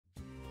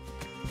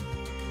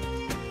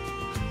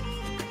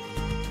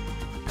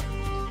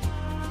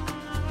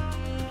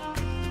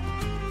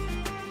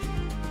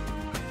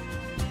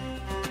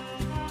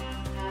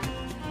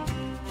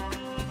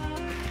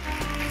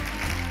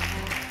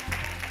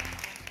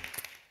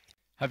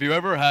Have you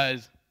ever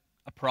had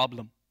a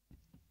problem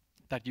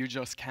that you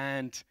just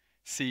can't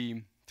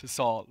seem to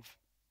solve?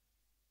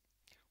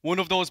 One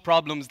of those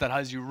problems that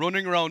has you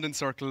running around in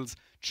circles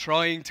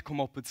trying to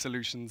come up with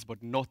solutions,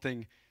 but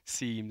nothing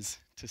seems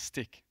to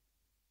stick.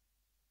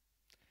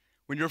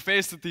 When you're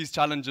faced with these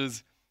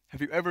challenges, have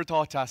you ever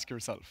thought to ask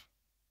yourself,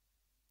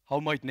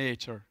 how might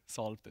nature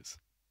solve this?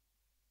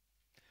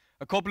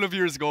 A couple of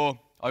years ago,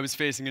 I was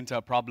facing into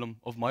a problem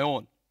of my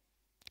own.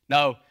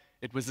 Now,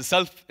 it was a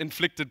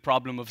self-inflicted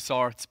problem of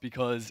sorts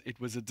because it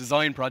was a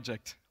design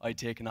project I'd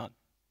taken on.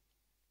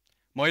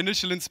 My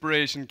initial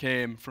inspiration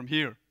came from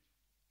here.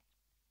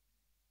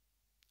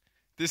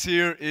 This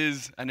here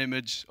is an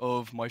image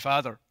of my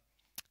father,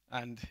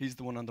 and he's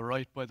the one on the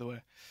right, by the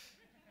way.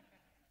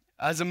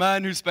 As a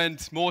man who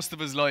spent most of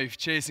his life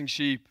chasing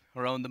sheep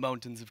around the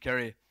mountains of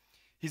Kerry,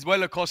 he's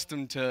well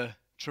accustomed to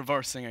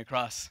traversing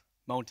across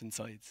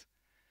mountainsides.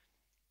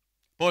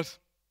 But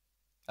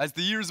as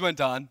the years went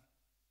on,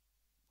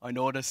 I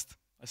noticed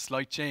a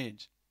slight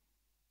change.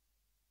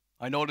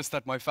 I noticed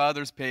that my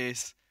father's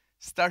pace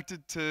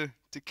started to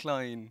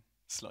decline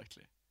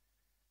slightly.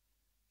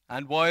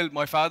 And while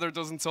my father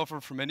doesn't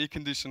suffer from any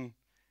condition,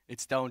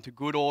 it's down to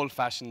good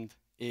old-fashioned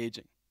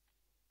aging.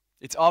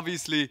 It's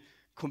obviously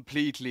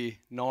completely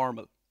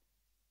normal.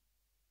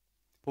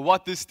 But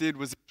what this did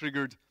was it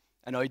triggered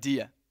an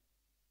idea.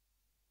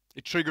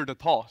 It triggered a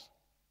thought.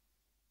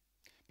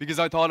 Because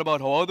I thought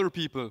about how other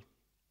people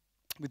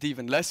with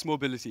even less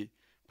mobility,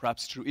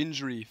 perhaps through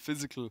injury,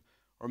 physical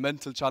or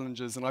mental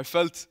challenges, and I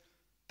felt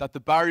that the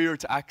barrier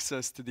to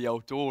access to the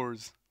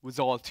outdoors was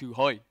all too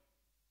high.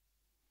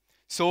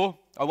 So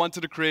I wanted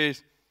to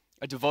create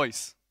a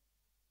device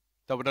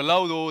that would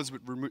allow those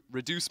with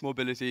reduced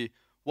mobility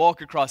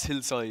walk across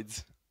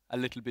hillsides a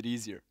little bit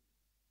easier.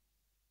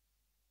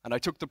 And I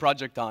took the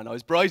project on. I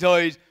was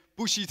bright-eyed,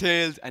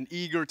 bushy-tailed, and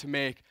eager to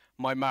make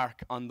my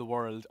mark on the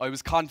world. I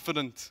was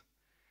confident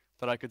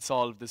that I could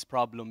solve this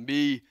problem.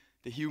 Me,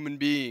 the human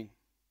being.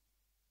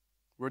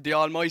 We're the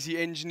almighty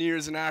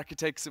engineers and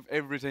architects of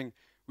everything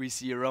we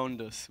see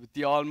around us, with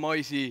the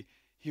almighty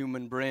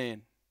human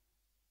brain.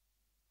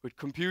 With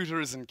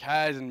computers and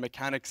CAD and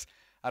mechanics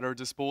at our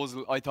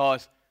disposal, I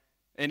thought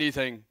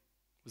anything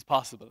was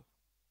possible.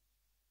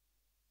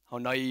 How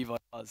naive I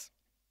was.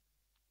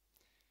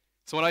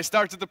 So when I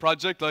started the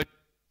project, like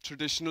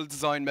traditional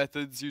design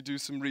methods, you do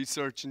some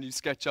research and you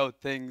sketch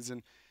out things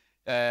and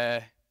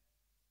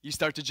you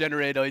start to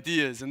generate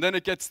ideas. And then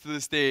it gets to the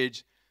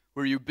stage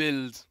where you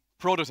build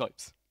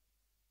prototypes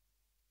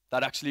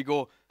that actually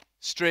go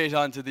straight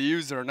onto the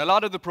user. And a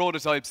lot of the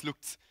prototypes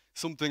looked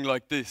something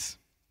like this,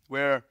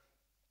 where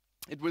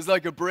it was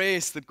like a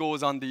brace that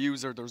goes on the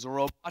user. There's a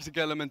robotic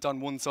element on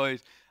one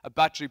side, a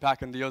battery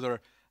pack on the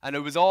other, and it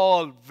was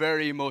all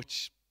very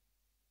much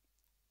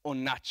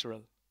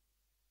unnatural.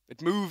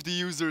 It moved the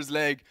user's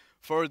leg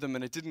for them,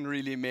 and it didn't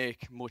really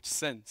make much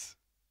sense.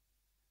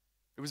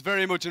 It was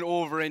very much an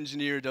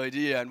over-engineered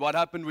idea, and what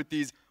happened with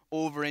these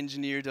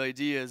over-engineered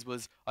ideas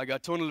was I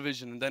got tunnel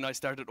vision, and then I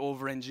started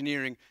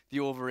over-engineering the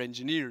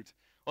over-engineered,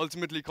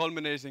 ultimately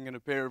culminating in a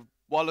pair of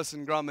Wallace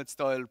and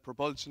Gromit-style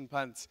propulsion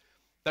pants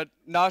that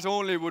not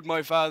only would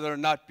my father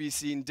not be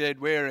seen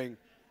dead wearing,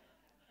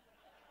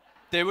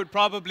 they would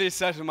probably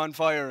set him on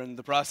fire in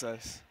the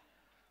process.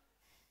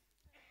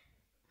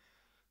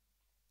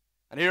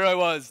 And here I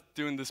was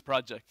doing this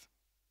project.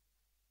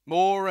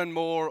 More and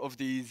more of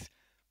these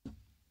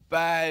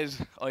bad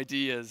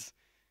ideas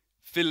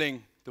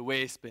filling the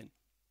waste bin.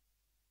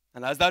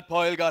 And as that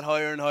pile got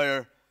higher and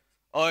higher,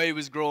 I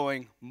was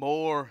growing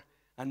more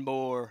and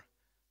more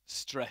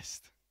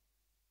stressed.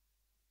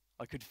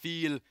 I could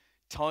feel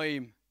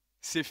time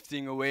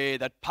sifting away,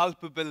 that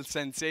palpable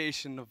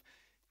sensation of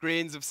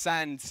grains of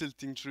sand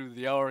silting through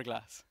the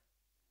hourglass.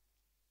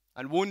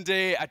 And one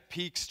day at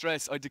peak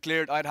stress, I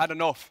declared I'd had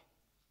enough.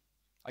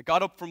 I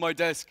got up from my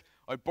desk,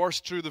 I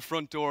burst through the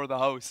front door of the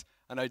house,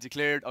 and I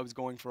declared I was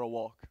going for a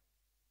walk.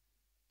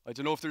 I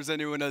don't know if there's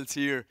anyone else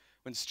here,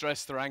 when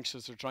stressed or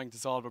anxious or trying to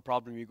solve a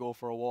problem, you go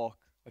for a walk.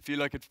 I feel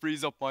like it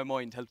frees up my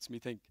mind, helps me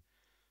think.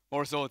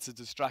 More so, it's a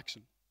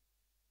distraction.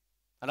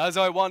 And as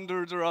I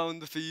wandered around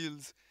the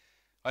fields,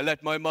 I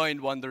let my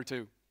mind wander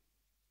too.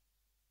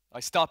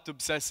 I stopped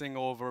obsessing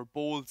over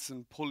bolts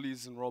and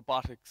pulleys and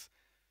robotics,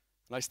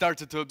 and I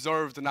started to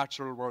observe the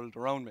natural world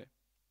around me.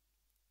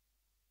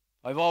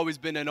 I've always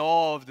been in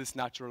awe of this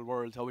natural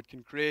world, how it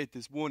can create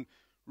this one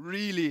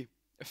really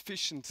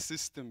efficient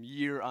system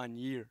year on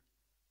year.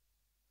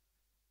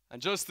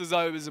 And just as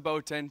I was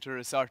about to enter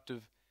a sort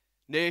of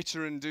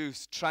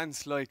nature-induced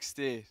trance-like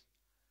state,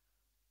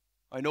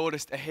 I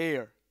noticed a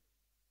hair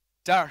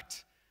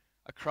dart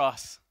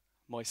across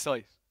my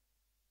sight.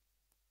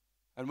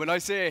 And when I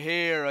say a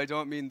hare, I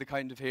don't mean the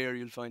kind of hair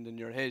you'll find in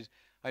your head.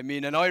 I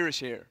mean an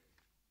Irish hare.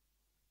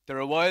 They're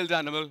a wild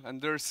animal,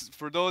 and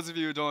for those of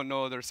you who don't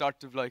know, they're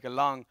sort of like a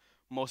long,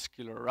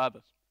 muscular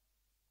rabbit.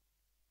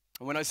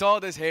 And when I saw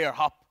this hare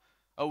hop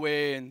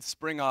away and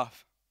spring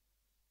off,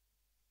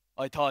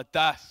 I thought,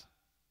 that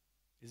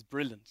is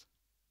brilliant.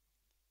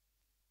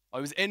 I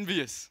was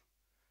envious.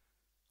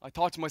 I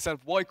thought to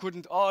myself, why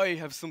couldn't I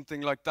have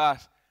something like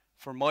that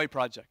for my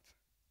project?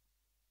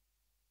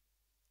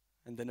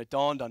 And then it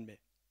dawned on me,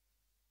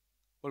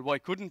 well, why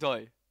couldn't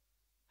I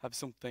have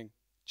something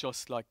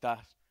just like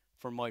that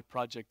for my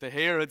project? The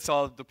hair had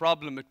solved the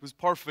problem. It was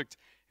perfect.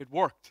 It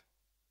worked.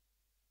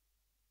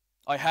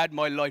 I had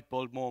my light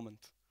bulb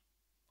moment.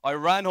 I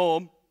ran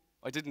home.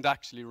 I didn't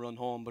actually run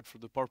home, but for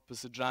the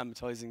purpose of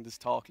dramatizing this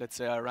talk, let's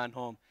say I ran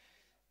home.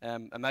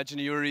 Imagine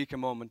a eureka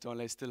moment,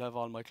 only I still have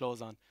all my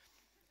clothes on.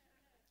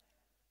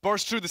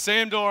 Burst through the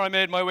same door I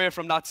made my way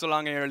from not so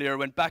long earlier,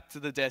 went back to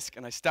the desk,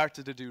 and I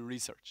started to do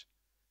research.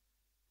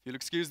 If you'll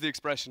excuse the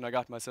expression, I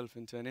got myself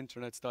into an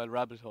internet-style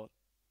rabbit hole.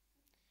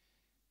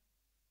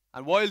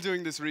 And while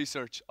doing this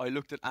research, I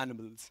looked at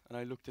animals and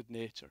I looked at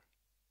nature.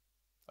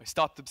 I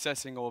stopped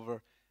obsessing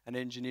over an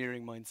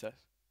engineering mindset.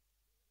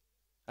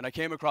 And I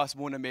came across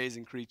one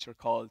amazing creature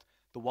called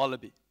the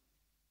wallaby.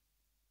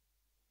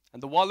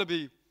 And the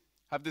wallaby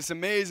have this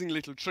amazing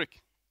little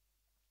trick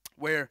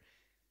where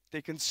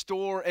they can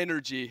store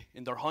energy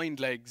in their hind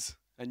legs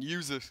and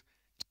use it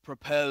to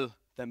propel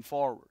them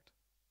forward.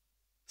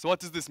 So what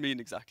does this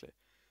mean exactly?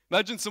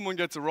 Imagine someone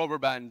gets a rubber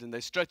band and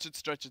they stretch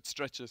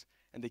it,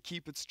 and they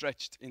keep it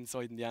stretched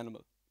inside the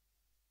animal.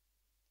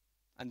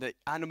 And the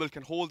animal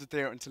can hold it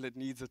there until it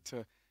needs it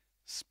to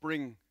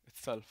spring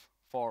itself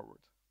forward.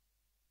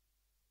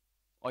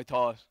 I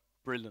thought,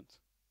 brilliant,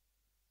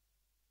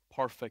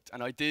 perfect.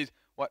 And I did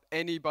what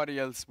anybody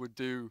else would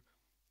do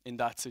in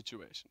that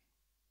situation.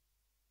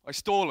 I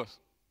stole it.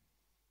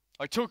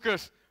 I took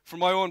it for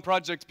my own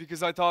project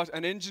because I thought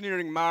an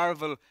engineering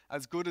marvel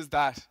as good as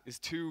that is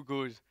too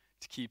good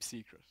to keep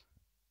secret.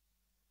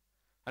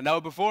 And now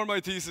before my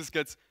thesis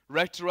gets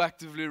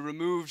retroactively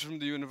removed from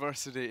the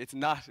university, it's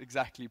not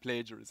exactly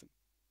plagiarism.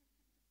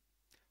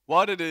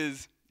 What it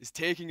is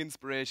taking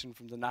inspiration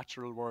from the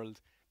natural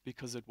world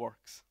because it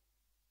works.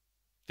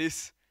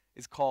 This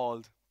is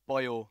called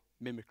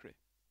biomimicry.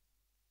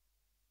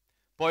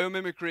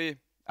 Biomimicry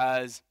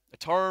as a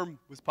term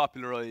was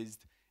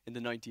popularized in the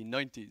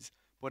 1990s,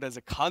 but as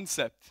a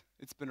concept,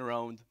 it's been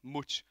around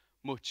much,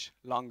 much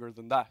longer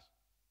than that.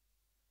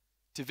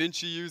 Da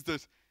Vinci used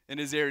it in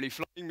his early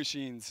flying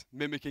machines,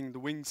 mimicking the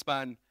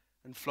wingspan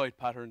and flight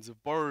patterns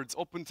of birds,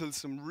 up until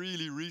some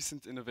really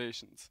recent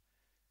innovations.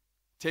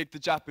 Take the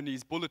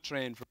Japanese bullet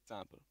train, for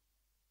example.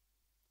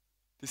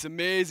 This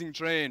amazing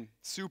train,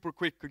 super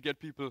quick, could get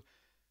people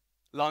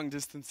long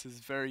distances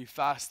very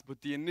fast,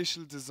 but the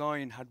initial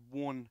design had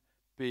one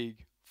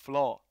big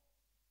flaw.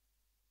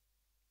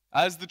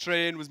 As the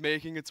train was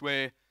making its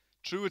way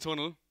through a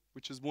tunnel,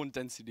 which is one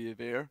density of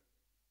air,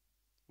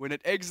 when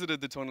it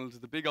exited the tunnel to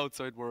the big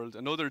outside world,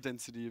 another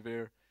density of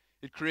air,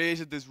 it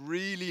created this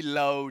really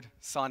loud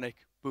sonic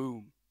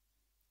boom.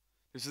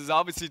 This is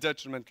obviously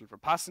detrimental for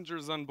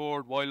passengers on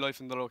board, wildlife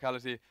in the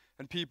locality,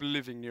 and people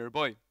living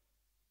nearby.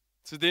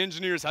 So the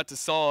engineers had to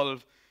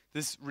solve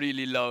this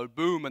really loud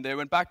boom, and they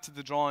went back to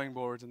the drawing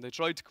board and they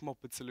tried to come up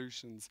with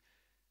solutions.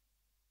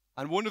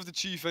 And one of the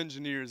chief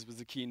engineers was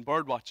a keen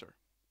bird watcher.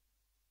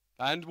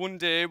 And one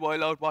day,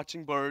 while out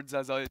watching birds,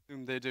 as I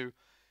assume they do,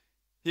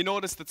 he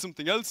noticed that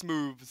something else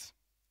moves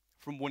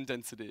from one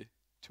density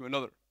to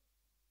another.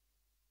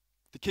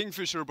 The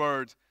kingfisher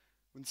bird,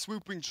 when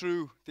swooping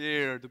through the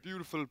air, the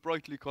beautiful,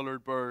 brightly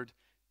colored bird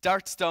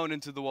darts down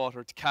into the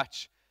water to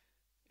catch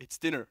its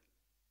dinner.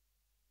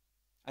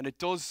 And it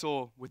does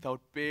so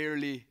without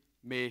barely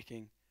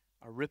making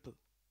a ripple.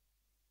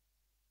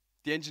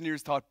 The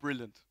engineers thought,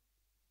 brilliant.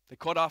 They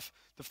cut off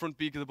the front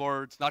beak of the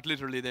bird, not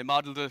literally, they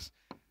modeled it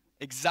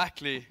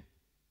exactly.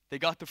 They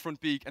got the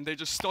front beak and they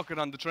just stuck it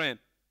on the train.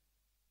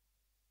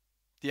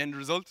 The end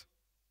result?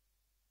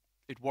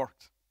 It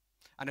worked.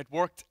 And it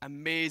worked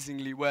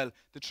amazingly well.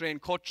 The train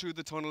cut through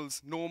the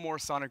tunnels, no more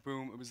sonic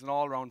boom. It was an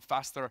all-round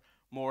faster,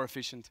 more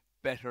efficient,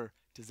 better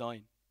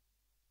design.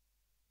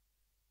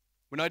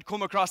 When I'd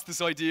come across this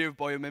idea of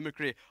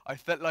biomimicry, I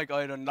felt like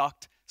I'd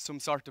unlocked some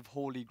sort of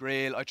holy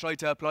grail. I tried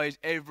to apply it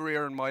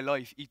everywhere in my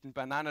life, eating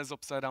bananas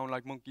upside down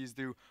like monkeys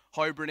do,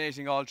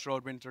 hibernating all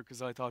throughout winter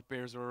because I thought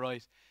bears were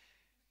right.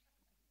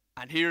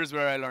 And here's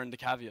where I learned the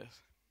caveat.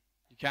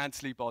 You can't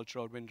sleep all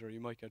throughout winter, you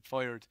might get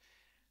fired.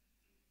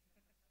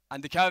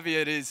 And the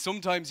caveat is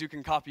sometimes you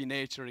can copy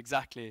nature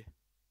exactly,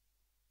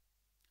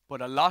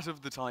 but a lot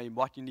of the time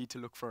what you need to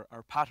look for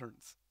are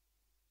patterns.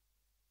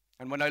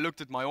 And when I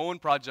looked at my own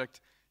project,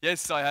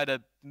 yes, I had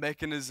a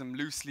mechanism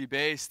loosely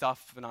based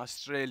off an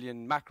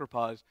Australian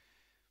macropod,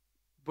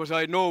 but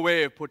I had no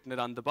way of putting it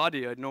on the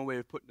body. I had no way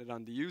of putting it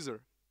on the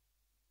user.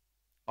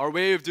 Our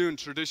way of doing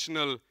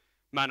traditional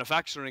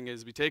manufacturing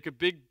is we take a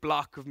big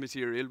block of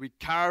material, we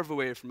carve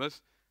away from it,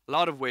 a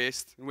lot of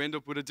waste, and we end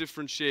up with a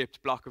different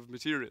shaped block of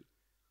material.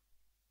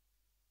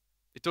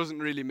 It doesn't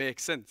really make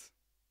sense.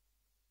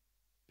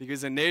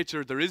 Because in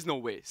nature, there is no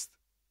waste.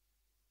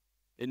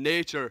 In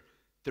nature,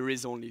 there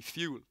is only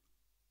fuel.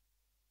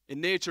 In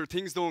nature,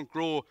 things don't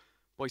grow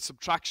by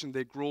subtraction,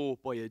 they grow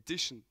by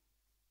addition.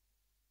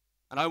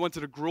 And I wanted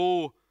to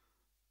grow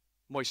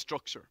my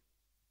structure.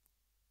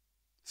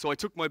 So I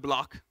took my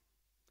block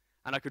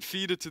and I could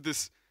feed it to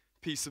this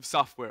piece of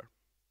software.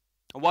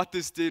 And what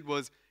this did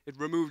was it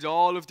removed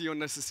all of the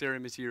unnecessary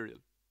material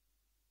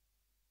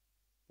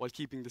while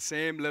keeping the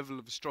same level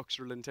of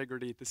structural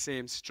integrity, the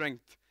same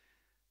strength,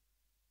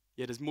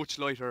 yet is much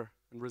lighter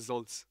and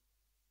results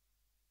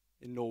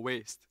in no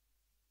waste.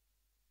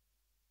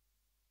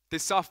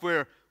 This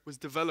software was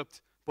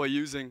developed by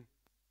using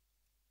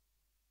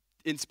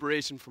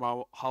inspiration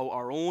from how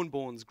our own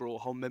bones grow,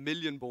 how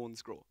mammalian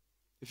bones grow.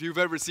 If you've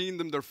ever seen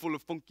them, they're full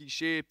of funky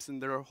shapes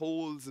and there are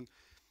holes and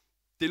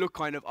they look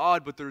kind of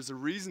odd, but there's a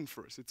reason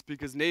for it. It's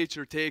because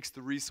nature takes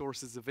the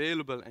resources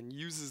available and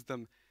uses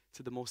them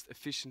to the most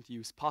efficient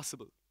use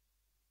possible.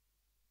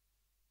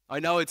 I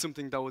know it's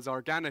something that was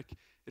organic.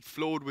 It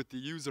flowed with the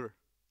user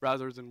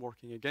rather than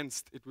working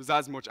against. It was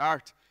as much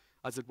art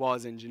as it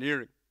was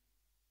engineering.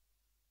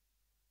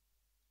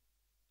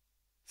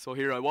 So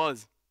here I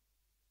was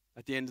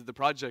at the end of the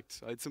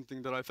project. I had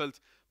something that I felt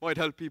might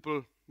help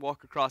people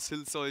walk across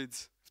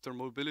hillsides if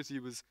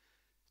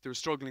they were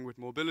struggling with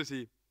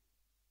mobility.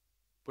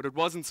 But it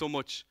wasn't so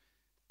much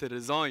the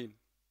design.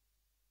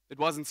 It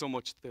wasn't so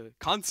much the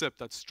concept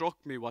that struck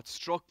me. What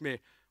struck me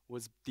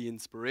was the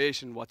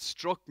inspiration. What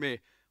struck me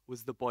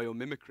was the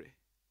biomimicry.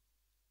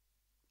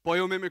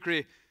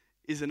 Biomimicry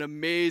is an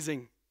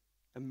amazing,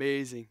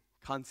 amazing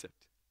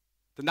concept.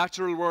 The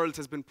natural world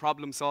has been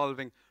problem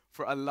solving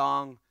for a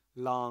long,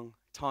 long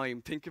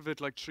time. Think of it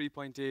like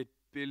 3.8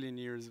 billion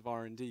years of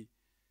R&D.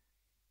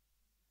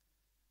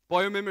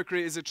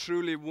 Biomimicry is a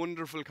truly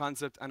wonderful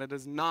concept, and it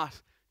is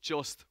not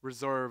just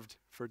reserved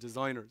for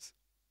designers.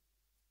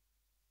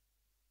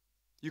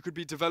 You could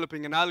be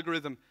developing an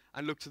algorithm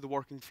and look to the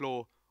working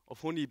flow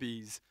of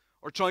honeybees,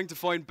 or trying to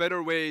find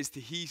better ways to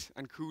heat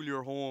and cool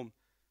your home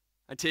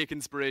and take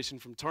inspiration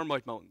from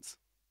termite mountains.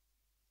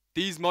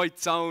 These might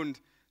sound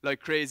like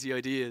crazy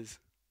ideas,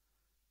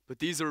 but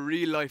these are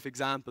real-life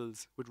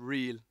examples with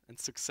real and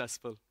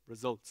successful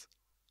results.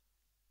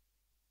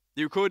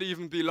 You could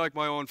even be like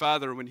my own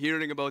father when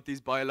hearing about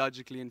these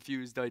biologically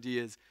infused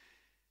ideas,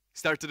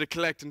 started to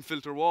collect and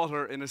filter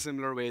water in a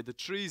similar way that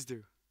trees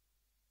do.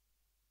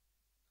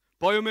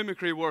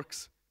 Biomimicry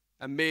works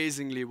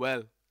amazingly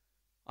well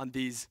on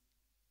these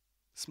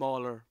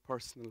smaller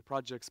personal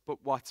projects, but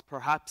what's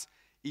perhaps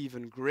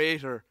even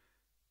greater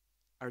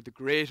are the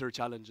greater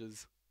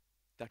challenges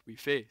that we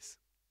face.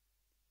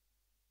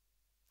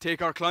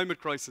 Take our climate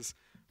crisis,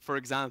 for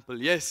example.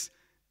 Yes,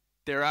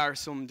 there are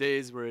some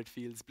days where it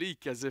feels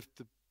bleak, as if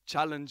the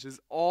challenge is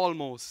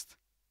almost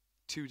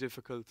too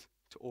difficult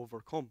to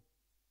overcome.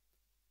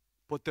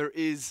 But there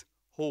is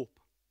hope.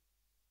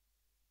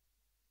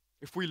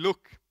 If we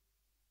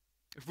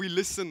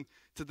listen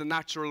to the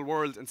natural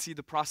world and see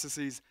the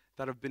processes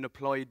that have been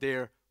applied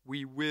there,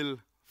 we will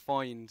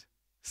find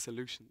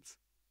solutions.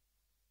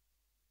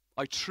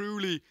 I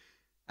truly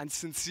and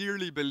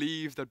sincerely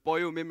believe that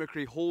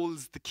biomimicry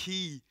holds the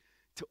key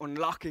to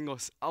unlocking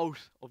us out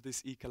of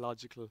this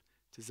ecological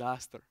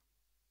disaster.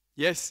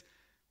 Yes,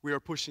 we are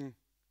pushing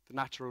the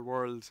natural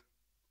world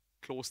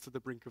close to the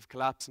brink of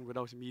collapse, and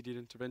without immediate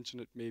intervention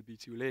it may be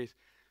too late.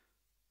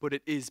 But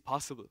it is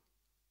possible.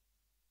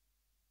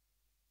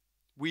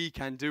 We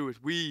can do it.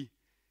 We,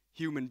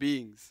 human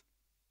beings.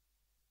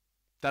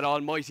 That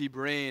almighty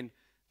brain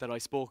that I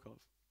spoke of.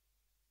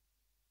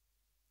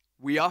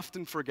 We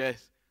often forget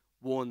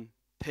one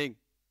thing.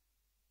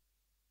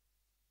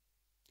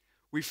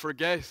 We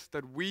forget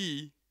that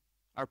we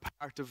are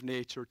part of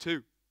nature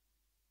too.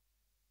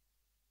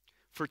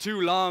 For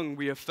too long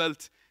we have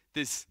felt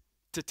this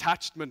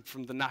detachment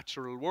from the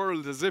natural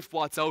world, as if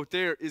what's out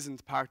there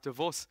isn't part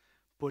of us,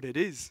 but it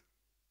is.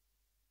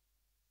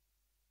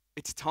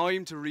 It's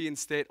time to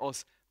reinstate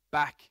us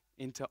back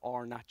into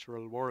our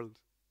natural world.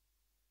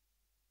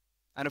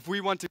 And if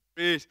we want to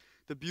create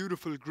the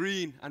beautiful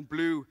green and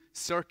blue,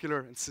 circular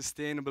and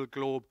sustainable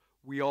globe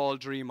we all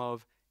dream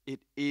of,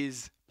 it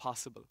is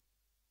possible.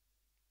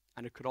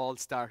 And it could all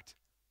start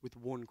with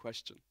one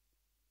question.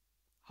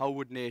 How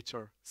would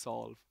nature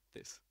solve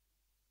this?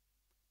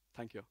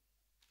 Thank you.